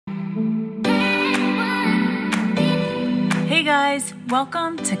Hey guys,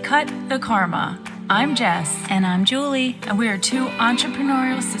 welcome to Cut the Karma. I'm Jess. And I'm Julie. And we are two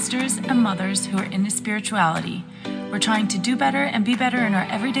entrepreneurial sisters and mothers who are into spirituality. We're trying to do better and be better in our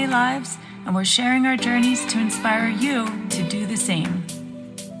everyday lives, and we're sharing our journeys to inspire you to do the same.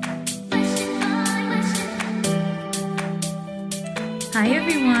 Hi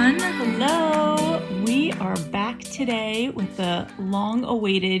everyone. Hello. We are back today with the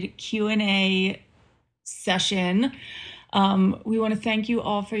long-awaited Q&A session. We want to thank you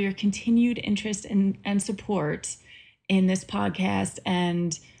all for your continued interest and support in this podcast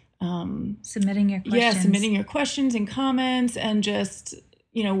and submitting your questions. Yeah, submitting your questions and comments and just,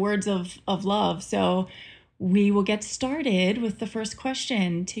 words of love. So we will get started with the first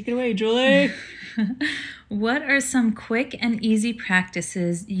question. Take it away, Julie. What are some quick and easy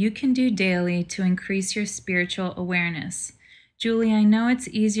practices you can do daily to increase your spiritual awareness? Julie, I know it's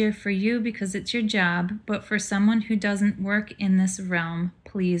easier for you because it's your job, but for someone who doesn't work in this realm,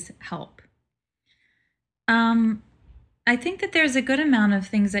 please help. I think that there's a good amount of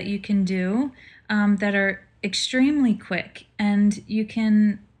things that you can do that are extremely quick, and you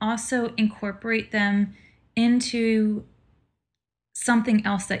can also incorporate them into something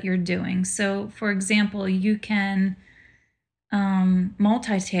else that you're doing. So, for example, you can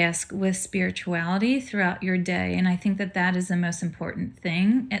multitask with spirituality throughout your day. And I think that that is the most important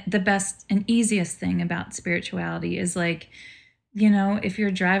thing. The best and easiest thing about spirituality is if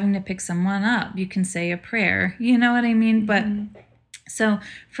you're driving to pick someone up, you can say a prayer, you know what I mean? Mm-hmm. But so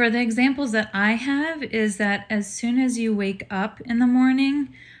for the examples that I have is that as soon as you wake up in the morning,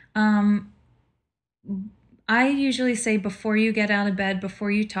 I usually say before you get out of bed,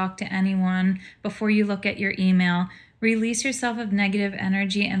 before you talk to anyone, before you look at your email, release yourself of negative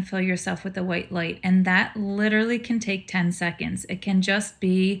energy and fill yourself with the white light. And that literally can take 10 seconds. It can just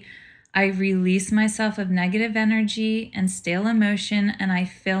be, I release myself of negative energy and stale emotion, and I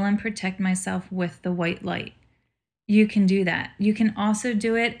fill and protect myself with the white light. You can do that. You can also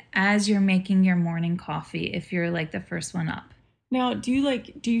do it as you're making your morning coffee if you're like the first one up. Now, do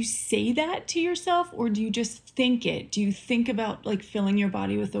you say that to yourself, or do you just think it? Do you think about filling your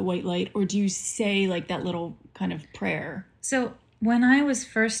body with a white light, or do you say that little kind of prayer? So when I was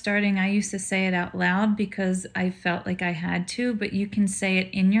first starting, I used to say it out loud because I felt like I had to, but you can say it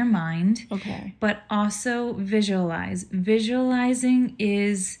in your mind. Okay. But also visualize. Visualizing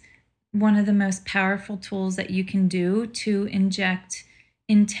is one of the most powerful tools that you can do to inject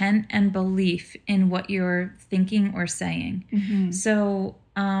intent and belief in what you're thinking or saying. Mm-hmm. So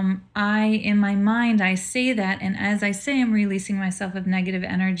in my mind, I say that, and as I say I'm releasing myself of negative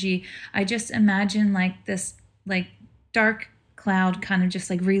energy, I just imagine this dark cloud kind of just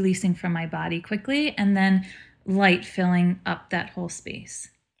releasing from my body quickly, and then light filling up that whole space.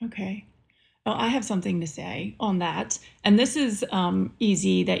 Okay. Well, I have something to say on that. And this is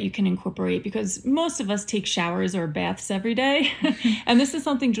easy that you can incorporate because most of us take showers or baths every day. And this is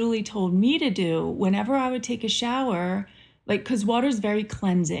something Julie told me to do whenever I would take a shower, because water is very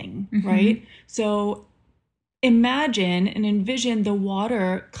cleansing, mm-hmm. right? So imagine and envision the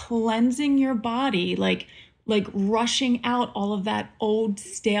water cleansing your body, like rushing out all of that old,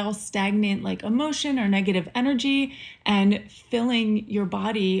 stale, stagnant, emotion or negative energy, and filling your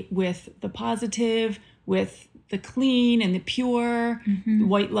body with the positive, with the clean and the pure, mm-hmm.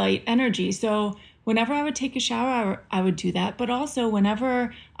 white light energy. So whenever I would take a shower, I would do that. But also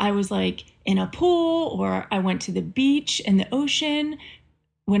whenever I was in a pool, or I went to the beach and the ocean,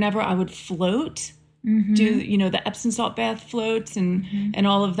 whenever I would float, mm-hmm. do the Epsom salt bath floats and mm-hmm. and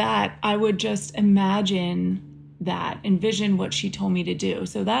all of that, I would just envision what she told me to do.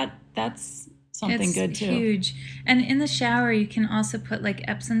 So that's something it's good too. Huge. And in the shower, you can also put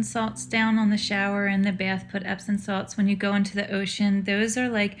Epsom salts down on the shower. In the bath, put Epsom salts. When you go into the ocean, those are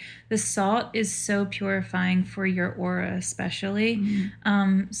the salt is so purifying for your aura, especially.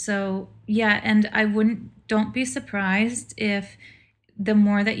 Mm-hmm. So yeah, and don't be surprised if the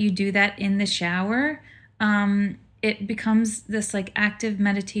more that you do that in the shower, it becomes this active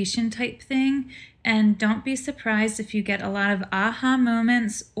meditation type thing. And don't be surprised if you get a lot of aha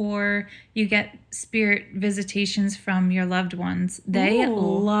moments, or you get spirit visitations from your loved ones. They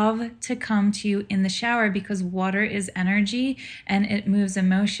love to come to you in the shower because water is energy and it moves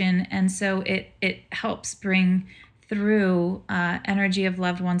emotion. And so it helps bring through energy of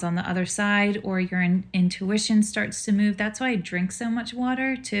loved ones on the other side, or your intuition starts to move. That's why I drink so much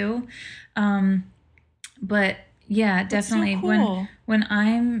water too. But yeah, definitely. That's so cool. When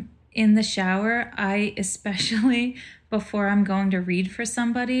I'm in the shower, I especially before I'm going to read for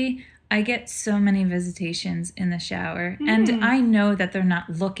somebody, I get so many visitations in the shower, and Hmm. I know that they're not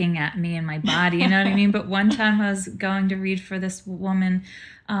looking at me and my body, you know what I mean? But one time I was going to read for this woman.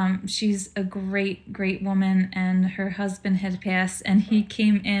 She's a great, great woman, and her husband had passed, and he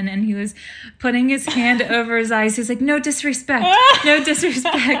came in and he was putting his hand over his eyes. He's like, "No disrespect, no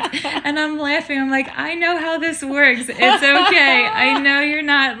disrespect." And I'm laughing. I'm like, "I know how this works. It's okay. I know you're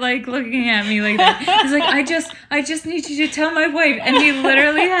not like looking at me like that." He's like, I just need you to tell my wife." And he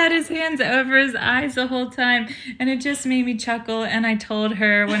literally had his hands over his eyes the whole time. And it just made me chuckle. And I told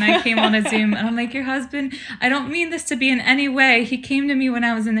her when I came on a Zoom, and I'm like, "Your husband, I don't mean this to be in any way. He came to me when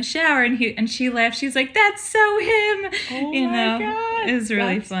I was in the shower, and she laughed. She's like, 'That's so him.'" Oh You my know, God. it was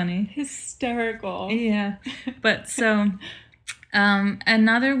really That's funny. hysterical. Yeah. But so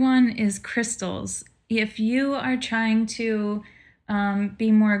another one is crystals. If you are trying to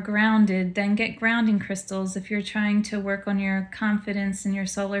be more grounded, then get grounding crystals. If you're trying to work on your confidence and your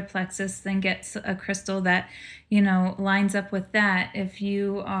solar plexus, then get a crystal that, lines up with that. If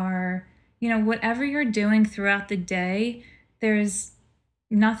you are, whatever you're doing throughout the day, there's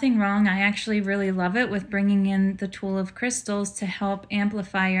nothing wrong. I actually really love it with bringing in the tool of crystals to help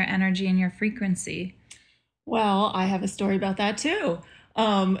amplify your energy and your frequency. Well, I have a story about that too.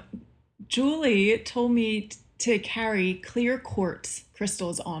 Um, Julie told me to carry clear quartz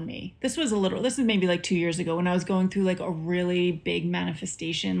crystals on me. This is maybe like 2 years ago when I was going through like a really big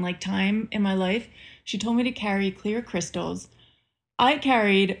manifestation like time in my life. She told me to carry clear crystals. I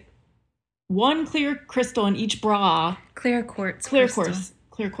carried one clear crystal in each bra. Clear quartz crystal.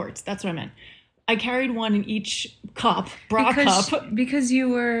 Clear quartz. That's what I meant. I carried one in each bra cup. Because you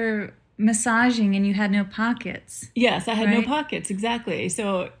were massaging and you had no pockets, Yes, I had no right? pockets, exactly.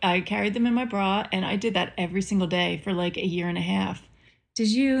 So I carried them in my bra, and I did that every single day for like a year and a half. Did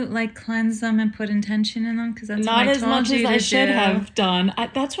you like cleanse them and put intention in them? Because that's what Not I as told much as you I to should do. have done.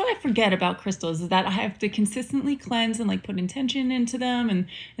 That's what I forget about crystals is that I have to consistently cleanse and like put intention into them and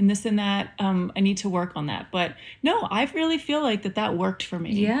this and that. I need to work on that. But no, I really feel like that worked for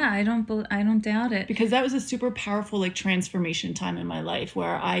me Yeah, I don't doubt it. because that was a super powerful like transformation time in my life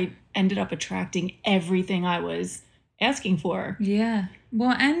where I ended up attracting everything I was asking for. Yeah.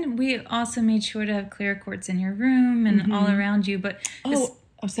 Well, and we also made sure to have clear quartz in your room and all Hmm. around you. But this, Oh,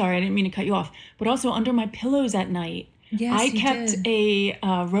 I'm sorry, I didn't mean to cut you off. But also under my pillows at night, I yes, you kept did.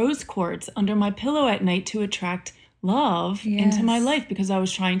 a rose quartz under my pillow at night to attract love into my Yes. life because I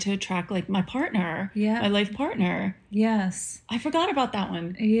was trying to attract like my partner, my Yeah. life partner. Yes. I forgot about that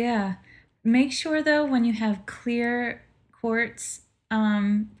one. Yeah. Make sure though when you have clear quartz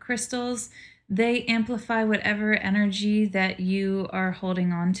crystals, they amplify whatever energy that you are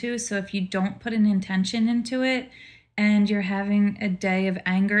holding on to. So if you don't put an intention into it and you're having a day of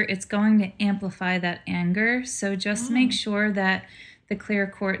anger, it's going to amplify that anger. So just make Oh, sure that the clear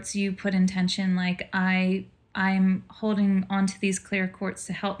quartz you put intention like I'm holding on to these clear quartz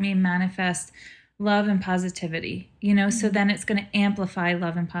to help me manifest love and positivity, so mhm. then it's going to amplify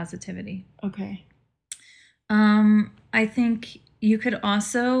love and positivity. Okay. I think you could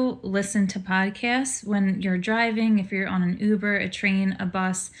also listen to podcasts when you're driving, if you're on an Uber, a train, a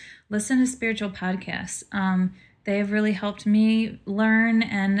bus, listen to spiritual podcasts. They have really helped me learn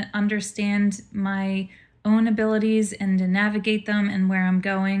and understand my own abilities and to navigate them and where I'm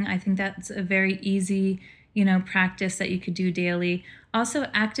going. I think that's a very easy, practice that you could do daily. Also,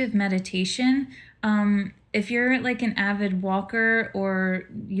 active meditation. If you're like an avid walker or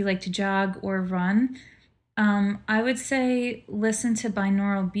you like to jog or run, I would say listen to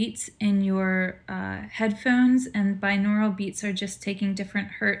binaural beats in your headphones, and binaural beats are just taking different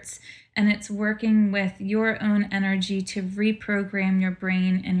hertz and it's working with your own energy to reprogram your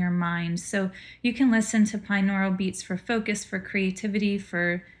brain and your mind. So you can listen to binaural beats for focus, for creativity,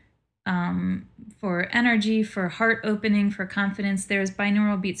 for energy, for heart opening, for confidence. There's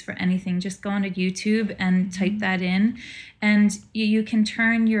binaural beats for anything. Just go onto YouTube and type Hmm. that in, and you can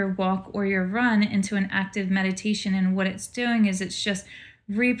turn your walk or your run into an active meditation. And what it's doing is it's just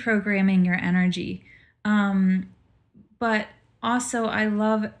reprogramming your energy. But also, I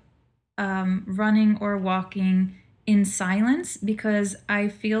love running or walking in silence because I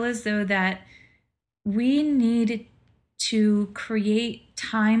feel as though that we need to create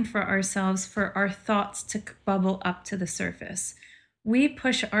time for ourselves for our thoughts to bubble up to the surface. We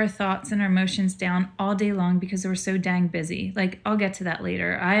push our thoughts and our emotions down all day long because we're so dang busy. Like, I'll get to that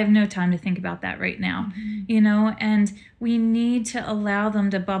later. I have no time to think about that right now, Hmm. and we need to allow them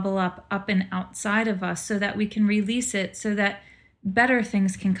to bubble up and outside of us so that we can release it so that better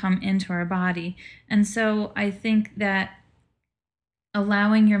things can come into our body. And so I think that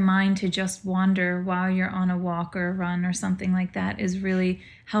allowing your mind to just wander while you're on a walk or a run or something like that is really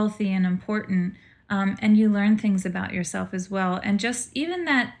healthy and important. And you learn things about yourself as well. And just even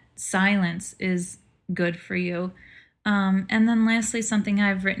that silence is good for you. And then lastly, something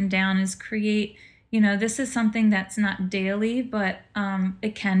I've written down is create, this is something that's not daily, but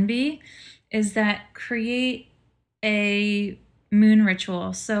it can be, is that create a moon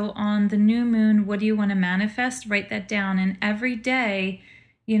ritual. So on the new moon, what do you want to manifest? Write that down. And every day,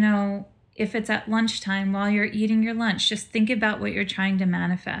 if it's at lunchtime while you're eating your lunch, just think about what you're trying to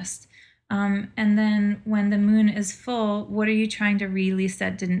manifest. And then when the moon is full, what are you trying to release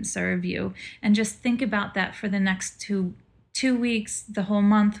that didn't serve you? And just think about that for the next two weeks, the whole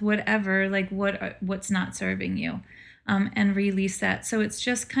month, whatever, like what's not serving you. And release that. So it's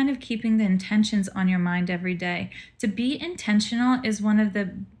just kind of keeping the intentions on your mind every day. To be intentional is one of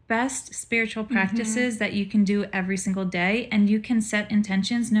the best spiritual practices that you can do every single day. And you can set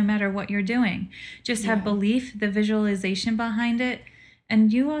intentions no matter what you're doing. Just have belief, the visualization behind it.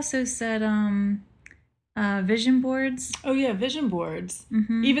 And you also said vision boards. Oh, yeah, vision boards.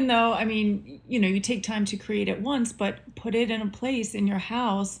 Even though, I mean, you take time to create it once, but put it in a place in your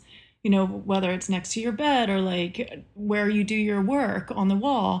house, whether it's next to your bed or like where you do your work on the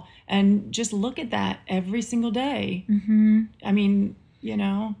wall, and just look at that every single day. I mean,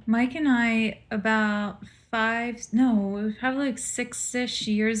 Mike and I, about it was probably like 6-ish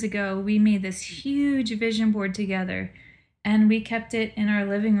years ago, we made this huge vision board together, and we kept it in our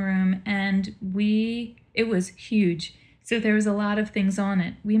living room, and it was huge. So there was a lot of things on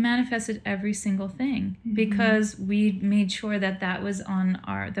it. We manifested every single thing because we made sure that was on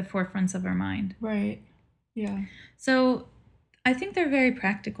the forefronts of our mind. Right. Yeah. So I think they're very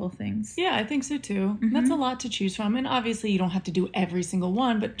practical things. Yeah, I think so too. That's a lot to choose from. And obviously you don't have to do every single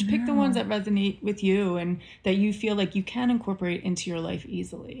one, but pick the ones that resonate with you and that you feel like you can incorporate into your life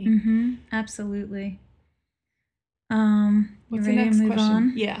easily. Absolutely. What's the next question?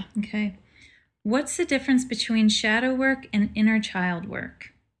 On? Yeah. Okay. What's the difference between shadow work and inner child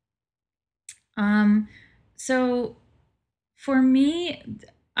work? So for me,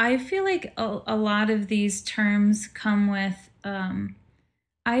 I feel like a lot of these terms come with,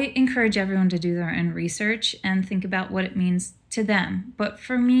 I encourage everyone to do their own research and think about what it means to them. But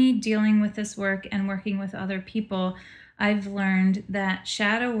for me, dealing with this work and working with other people, I've learned that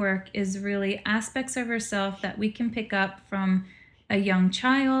shadow work is really aspects of ourselves that we can pick up from a young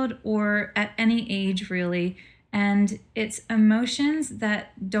child or at any age, really. And it's emotions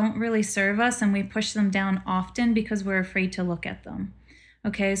that don't really serve us, and we push them down often because we're afraid to look at them.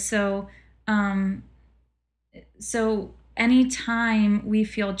 Okay, so anytime we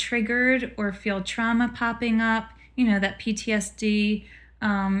feel triggered or feel trauma popping up, that PTSD,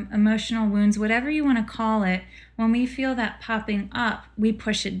 emotional wounds, whatever you want to call it, when we feel that popping up, we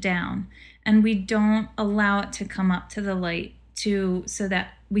push it down and we don't allow it to come up to the light so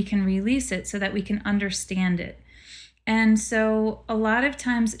that we can release it, so that we can understand it. And so a lot of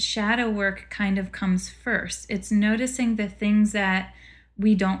times shadow work kind of comes first. It's noticing the things that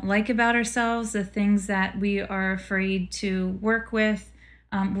we don't like about ourselves, the things that we are afraid to work with,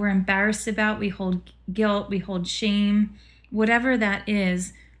 we're embarrassed about, we hold guilt, we hold shame, whatever that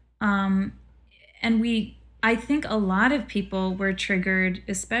is. And I think a lot of people were triggered,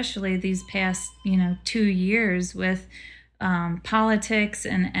 especially these past, 2 years with politics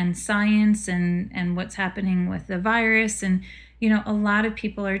and science and what's happening with the virus. And, a lot of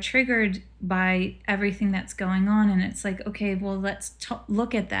people are triggered by everything that's going on. And it's like, okay, well, let's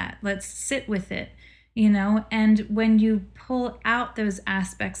look at that. Let's sit with it, and when you pull out those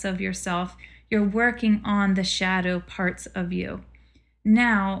aspects of yourself, you're working on the shadow parts of you.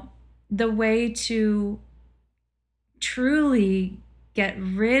 Now, the way to truly get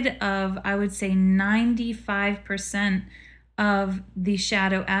rid of, I would say 95% of the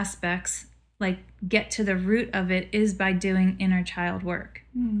shadow aspects, like get to the root of it, is by doing inner child work.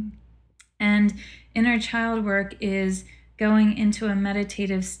 And inner child work is going into a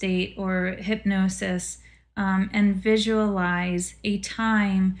meditative state or hypnosis and visualize a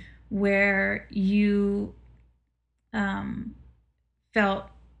time where you felt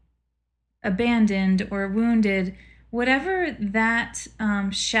abandoned or wounded, whatever that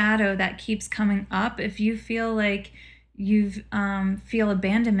shadow that keeps coming up. If you feel like you feel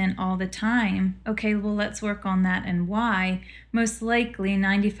abandonment all the time, okay, well, let's work on that and why. Most likely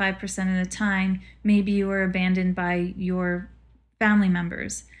 95% of the time, maybe you were abandoned by your family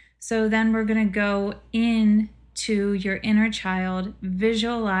members. So then we're going to go into your inner child,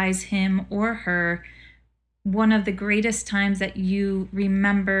 visualize him or her, one of the greatest times that you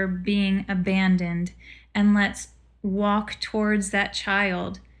remember being abandoned, and let's walk towards that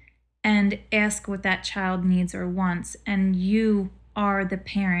child and ask what that child needs or wants. And you are the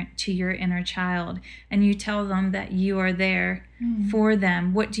parent to your inner child. And you tell them that you are there for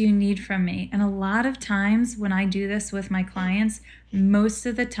them. What do you need from me? And a lot of times when I do this with my clients, most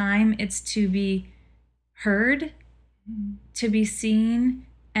of the time it's to be heard, to be seen,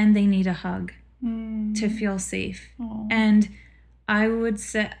 and they need a hug to feel safe. And I would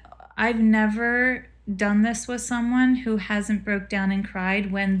say I've never done this with someone who hasn't broke down and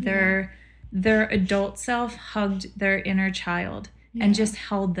cried when their adult self hugged their inner child and just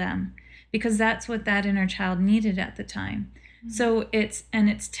held them, because that's what that inner child needed at the time. So it's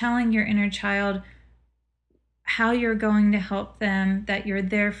telling your inner child how you're going to help them, that you're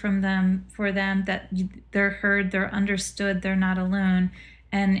there from them for them, that they're heard, they're understood, they're not alone.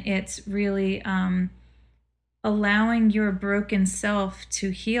 And it's really allowing your broken self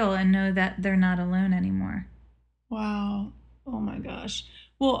to heal and know that they're not alone anymore. Wow. Oh my gosh.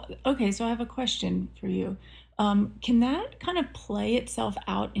 Well, okay, so I have a question for you. Can that kind of play itself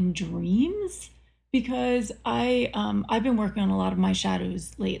out in dreams? Because I've been working on a lot of my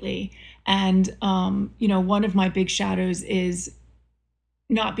shadows lately, and one of my big shadows is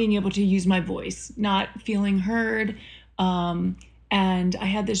not being able to use my voice, not feeling heard. And I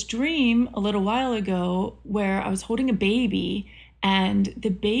had this dream a little while ago where I was holding a baby, and the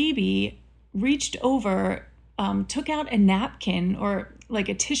baby reached over, took out a napkin or like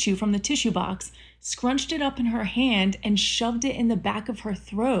a tissue from the tissue box, scrunched it up in her hand, and shoved it in the back of her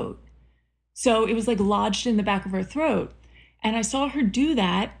throat. So it was like lodged in the back of her throat. And I saw her do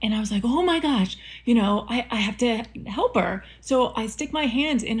that, and I was like, oh my gosh, I have to help her. So I stick my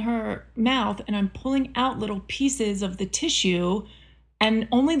hands in her mouth, and I'm pulling out little pieces of the tissue, and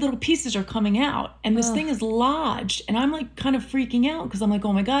only little pieces are coming out. And this thing is lodged, and I'm like kind of freaking out because I'm like,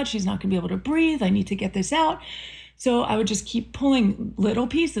 oh my God, she's not gonna be able to breathe. I need to get this out. So I would just keep pulling little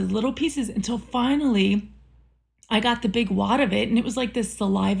pieces until finally I got the big wad of it, and it was like this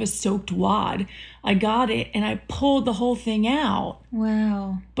saliva-soaked wad. I got it, and I pulled the whole thing out.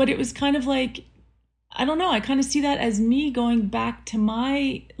 Wow. But it was kind of like, I don't know, I kind of see that as me going back to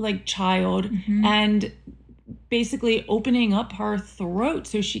my child and basically opening up her throat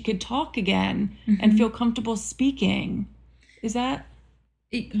so she could talk again and feel comfortable speaking. Is that?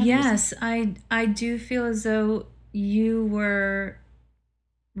 Yes, I do feel as though you were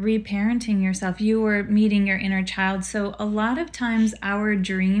reparenting yourself. You were meeting your inner child. So a lot of times our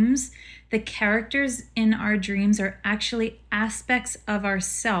dreams, the characters in our dreams are actually aspects of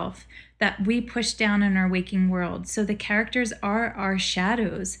ourself that we push down in our waking world. So the characters are our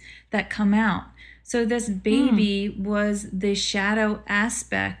shadows that come out. So this baby was the shadow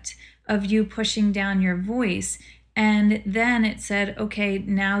aspect of you pushing down your voice. And then it said, okay,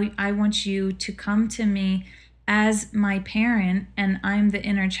 now I want you to come to me as my parent, and I'm the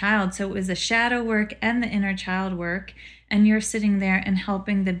inner child. So it was the shadow work and the inner child work, and you're sitting there and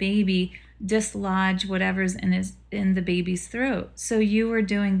helping the baby dislodge whatever's in the baby's throat. So you were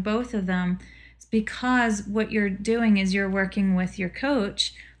doing both of them, because what you're doing is you're working with your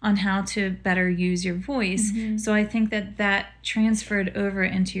coach on how to better use your voice. So I think that transferred over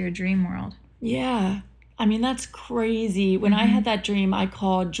into your dream world. Yeah. I mean, that's crazy. When I had that dream, I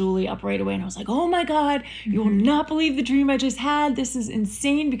called Julie up right away, and I was like, oh my God, you will not believe the dream I just had. This is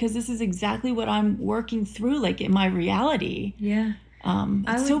insane, because this is exactly what I'm working through, in my reality. Yeah.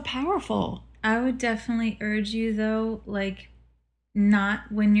 It's so powerful. I would definitely urge you, though,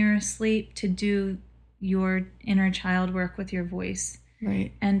 not when you're asleep, to do your inner child work with your voice.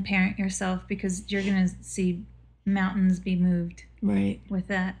 Right. And parent yourself, because you're going to see mountains be moved. Right. With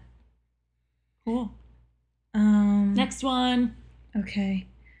that. Cool. Next one. Okay.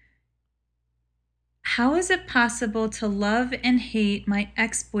 How is it possible to love and hate my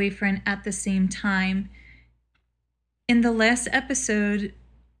ex-boyfriend at the same time? In the last episode,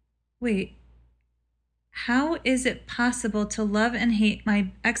 how is it possible to love and hate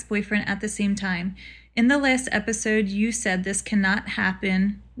my ex-boyfriend at the same time? In the last episode, you said this cannot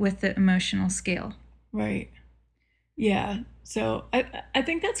happen with the emotional scale. Right. Yeah. So I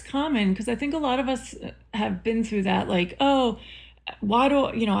think that's common, because I think a lot of us have been through that. Why do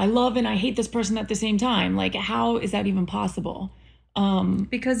I love and I hate this person at the same time? How is that even possible?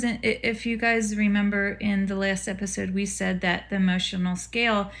 Because if you guys remember in the last episode, we said that the emotional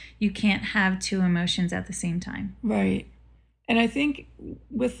scale, you can't have two emotions at the same time. Right. And I think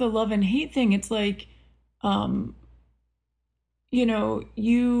with the love and hate thing, it's when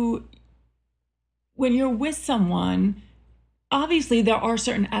you're with someone, obviously there are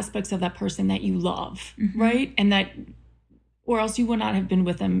certain aspects of that person that you love, right? And or else you would not have been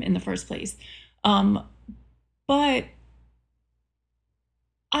with them in the first place. But But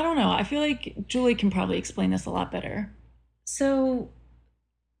I don't know. I feel like Julie can probably explain this a lot better. So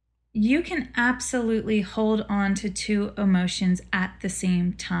you can absolutely hold on to two emotions at the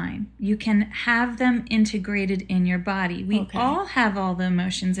same time. You can have them integrated in your body. We Okay. all have all the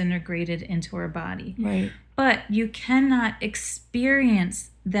emotions integrated into our body. Right. But you cannot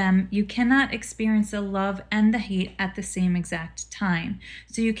experience them. You cannot experience the love and the hate at the same exact time.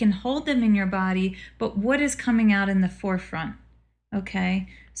 So you can hold them in your body, but what is coming out in the forefront? Okay.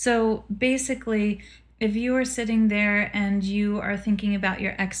 So basically, if you are sitting there and you are thinking about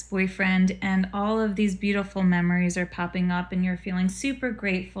your ex-boyfriend and all of these beautiful memories are popping up and you're feeling super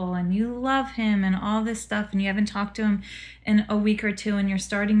grateful and you love him and all this stuff and you haven't talked to him in a week or two and you're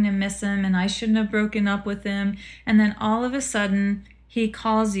starting to miss him and I shouldn't have broken up with him, and then all of a sudden he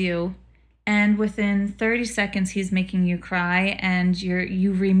calls you and within 30 seconds he's making you cry and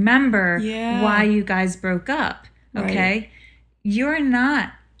you remember Yeah. why you guys broke up. Okay. Right. You're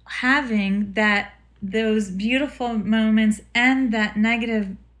not having those beautiful moments and that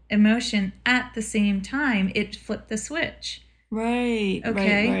negative emotion at the same time. It flipped the switch. Right.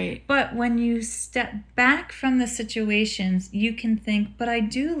 Okay. Right. But when you step back from the situations, you can think, but I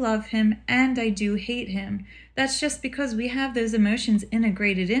do love him and I do hate him. That's just because we have those emotions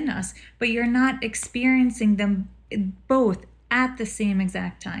integrated in us, but you're not experiencing them both at the same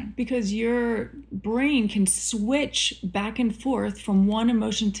exact time. Because your brain can switch back and forth from one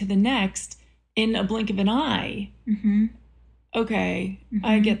emotion to the next in a blink of an eye. Mm-hmm. Okay, Mm-hmm.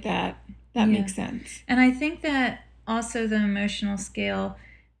 I get that. That Yeah. makes sense. And I think that also the emotional scale,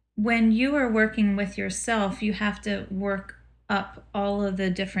 when you are working with yourself, you have to work up all of the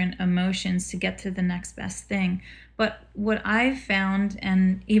different emotions to get to the next best thing. But what I've found,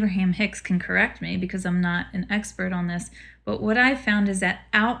 and Abraham Hicks can correct me because I'm not an expert on this, but what I've found is that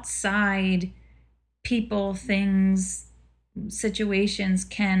outside people, things, situations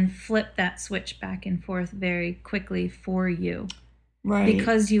can flip that switch back and forth very quickly for you. Right.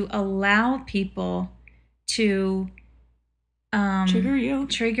 Because you allow people to trigger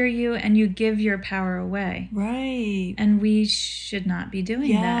you and you give your power away. Right. And we should not be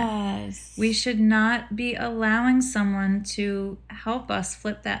doing that. Yes. We should not be allowing someone to help us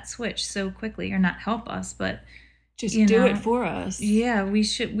flip that switch so quickly, or not help us, but just do it for us. Yeah, we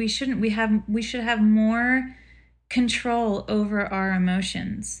should have more control over our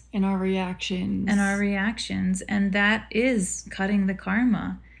emotions and our reactions. And that is cutting the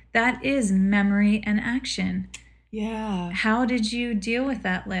karma. That is memory and action. Yeah. How did you deal with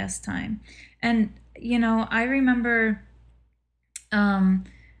that last time? And I remember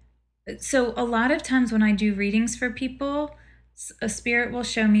so a lot of times when I do readings for people, a spirit will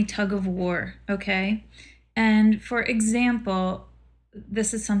show me tug of war, okay? And for example,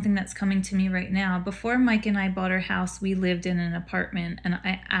 this is something that's coming to me right now. Before Mike and I bought our house, we lived in an apartment, and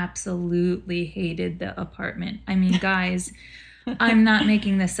I absolutely hated the apartment. I mean, guys, I'm not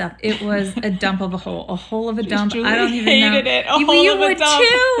making this up. It was a dump of a hole of a dump. Julie I don't even hated know. it. You would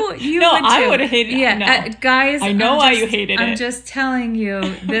too. You would too. I would have hated it. Yeah, no. Guys, I know why you hated it. I'm just telling you,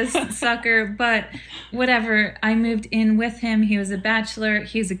 this sucker. But whatever. I moved in with him. He was a bachelor.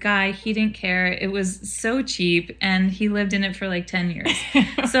 He's a guy. He didn't care. It was so cheap, and he lived in it for like 10 years.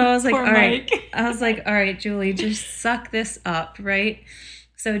 So I was like, all right. I was like, all right, Julie, just suck this up, right?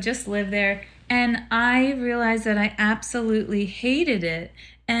 So just live there. And I realized that I absolutely hated it.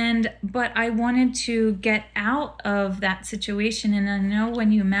 But I wanted to get out of that situation. And I know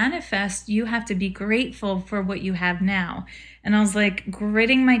when you manifest, you have to be grateful for what you have now. And I was like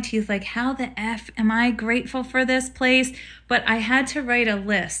gritting my teeth, like, how the F am I grateful for this place? But I had to write a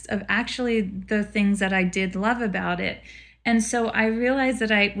list of actually the things that I did love about it. And so I realized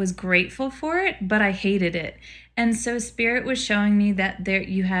that I was grateful for it, but I hated it. And so Spirit was showing me that there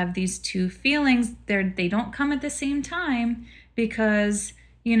you have these two feelings. They don't come at the same time, because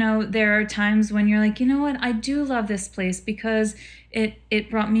there are times when you're like, you know what, I do love this place because it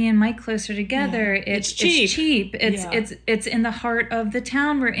brought me and Mike closer together. Yeah. It's cheap. It's in the heart of the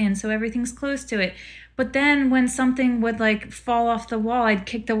town we're in, so everything's close to it. But then when something would like fall off the wall, I'd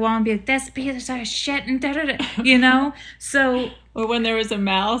kick the wall and be like, "This piece of shit," and da-da-da, So. Or when there was a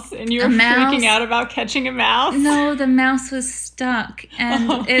mouse and you were freaking out about catching a mouse. No, the mouse was stuck,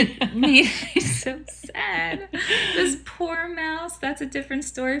 and it made me so sad. This poor mouse. That's a different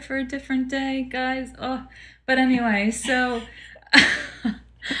story for a different day, guys. Oh, but anyway, so I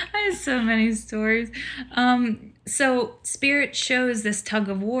have so many stories. So Spirit shows this tug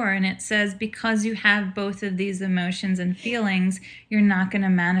of war, and it says because you have both of these emotions and feelings, you're not going to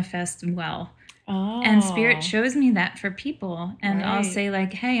manifest well. And spirit Oh, shows me that for people. And I'll right. say,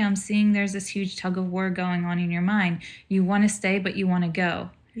 like, hey, I'm seeing there's this huge tug of war going on in your mind. You want to stay, but you want to go.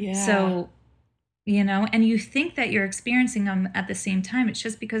 Yeah. So, and you think that you're experiencing them at the same time. It's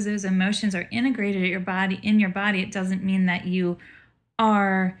just because those emotions are integrated at your body in your body. It doesn't mean that you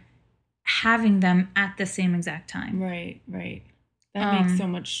are having them at the same exact time. Right, right. That makes so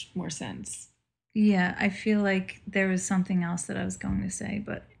Um, much more sense. yeah, I feel like there was something else that I was going to say,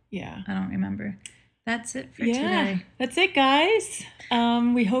 but Yeah. I don't remember. That's it for Yeah, today. that's it, guys.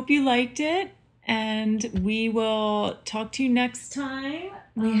 We hope you liked it, and we will talk to you next time.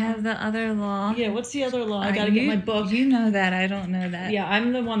 We have the other law. Yeah, what's the other law? I gotta get you my book. you know that. I don't know that. Yeah,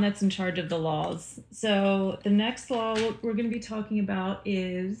 I'm the one that's in charge of the laws. So the next law we're going to be talking about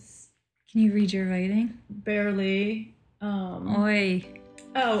is Can you read your writing? barely. Oi.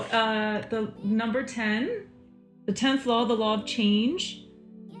 The number 10, the 10th law, the law of change.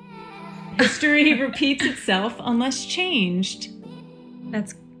 History repeats itself unless changed.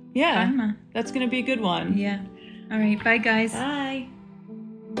 That's Yeah, karma. that's going to be a good one. Yeah. All right. Bye, guys. Bye.